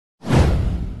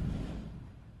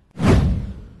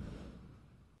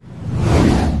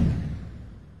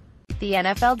The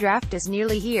NFL draft is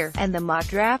nearly here, and the mock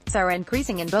drafts are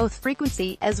increasing in both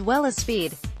frequency, as well as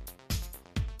speed.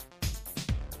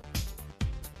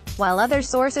 While other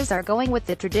sources are going with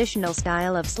the traditional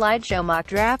style of slideshow, mock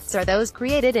drafts are those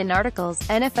created in articles.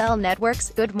 NFL Network's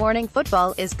Good Morning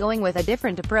Football is going with a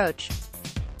different approach.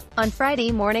 On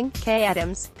Friday morning, Kay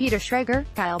Adams, Peter Schrager,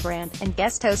 Kyle Brandt, and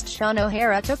guest host Shaun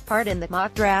O'Hara took part in the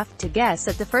mock draft to guess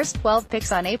at the first 12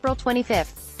 picks on April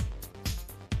 25.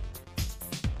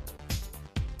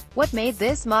 What made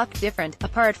this mock different,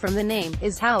 apart from the name,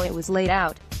 is how it was laid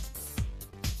out.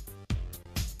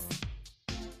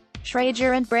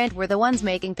 Schrager and Brandt were the ones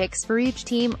making picks for each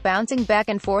team, bouncing back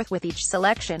and forth with each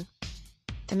selection.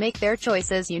 To make their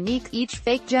choices unique, each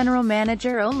fake general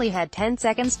manager only had 10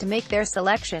 seconds to make their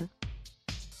selection.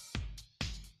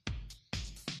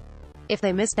 If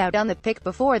they missed out on the pick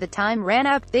before the time ran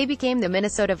out, they became the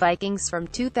Minnesota Vikings from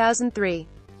 2003.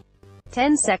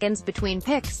 10 seconds between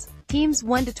picks. Teams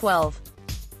 1 to 12.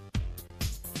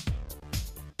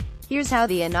 Here's how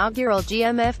the inaugural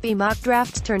GMFB mock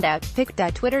draft turned out.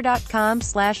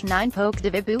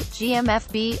 Pick.twitter.com/9pokedevibu,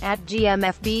 GMFB,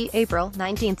 @GMFB, April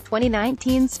 19,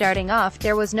 2019. Starting off,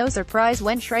 there was no surprise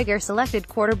when Schrager selected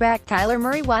quarterback Kyler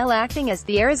Murray while acting as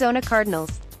the Arizona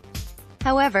Cardinals.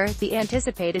 However, the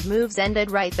anticipated moves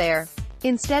ended right there.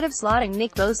 Instead of slotting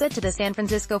Nick Bosa to the San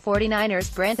Francisco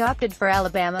 49ers, Brandt opted for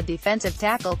Alabama defensive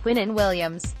tackle Quinnen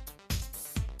Williams.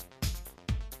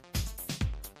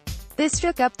 This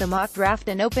shook up the mock draft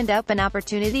and opened up an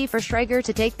opportunity for Schrager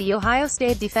to take the Ohio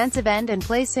State defensive end and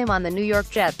place him on the New York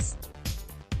Jets.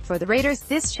 For the Raiders,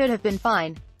 this should have been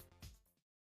fine.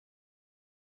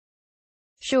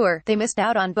 Sure, they missed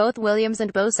out on both Williams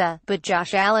and Bosa, but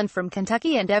Josh Allen from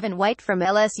Kentucky and Devin White from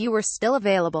LSU were still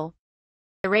available.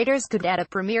 The Raiders could add a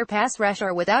premier pass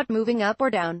rusher without moving up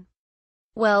or down.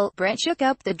 Well, Brandt shook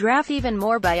up the draft even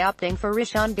more by opting for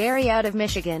Rashawn Gary out of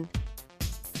Michigan.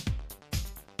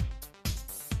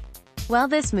 While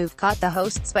this move caught the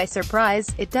hosts by surprise,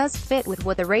 it does fit with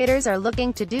what the Raiders are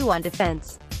looking to do on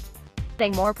defense.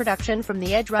 Getting more production from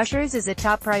the edge rushers is a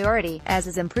top priority, as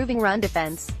is improving run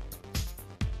defense.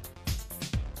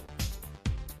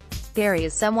 Gary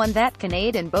is someone that can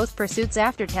aid in both pursuits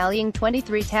after tallying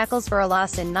 23 tackles for a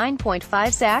loss and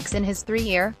 9.5 sacks in his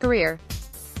 3-year career.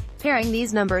 Pairing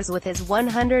these numbers with his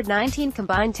 119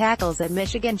 combined tackles at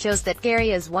Michigan shows that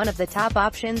Gary is one of the top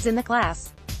options in the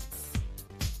class.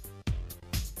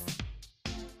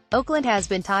 Oakland has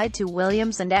been tied to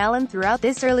Williams and Allen throughout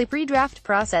this early pre-draft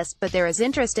process, but there is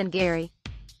interest in Gary.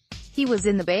 He was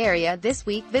in the Bay Area this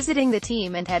week visiting the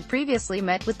team and had previously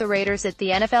met with the Raiders at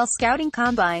the NFL Scouting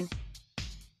Combine.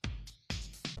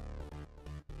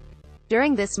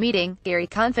 During this meeting, Gary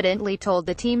confidently told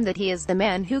the team that he is the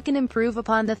man who can improve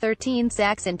upon the 13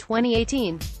 sacks in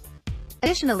 2018.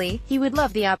 Additionally, he would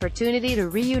love the opportunity to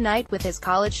reunite with his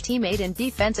college teammate and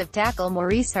defensive tackle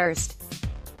Maurice Hurst.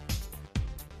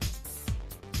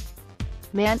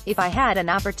 "Man, if I had an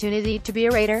opportunity to be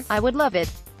a Raider, I would love it.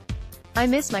 I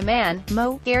miss my man,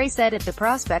 Mo," Gary said at the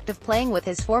prospect of playing with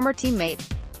his former teammate.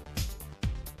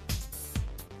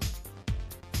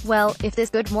 Well, if this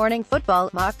Good Morning Football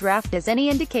mock draft is any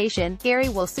indication, Gary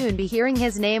will soon be hearing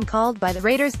his name called by the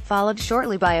Raiders, followed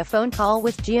shortly by a phone call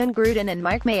with Jon Gruden and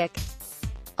Mike Mayock.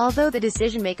 Although the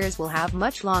decision-makers will have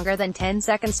much longer than 10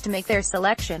 seconds to make their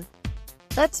selection.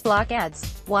 Let's block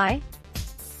ads. Why?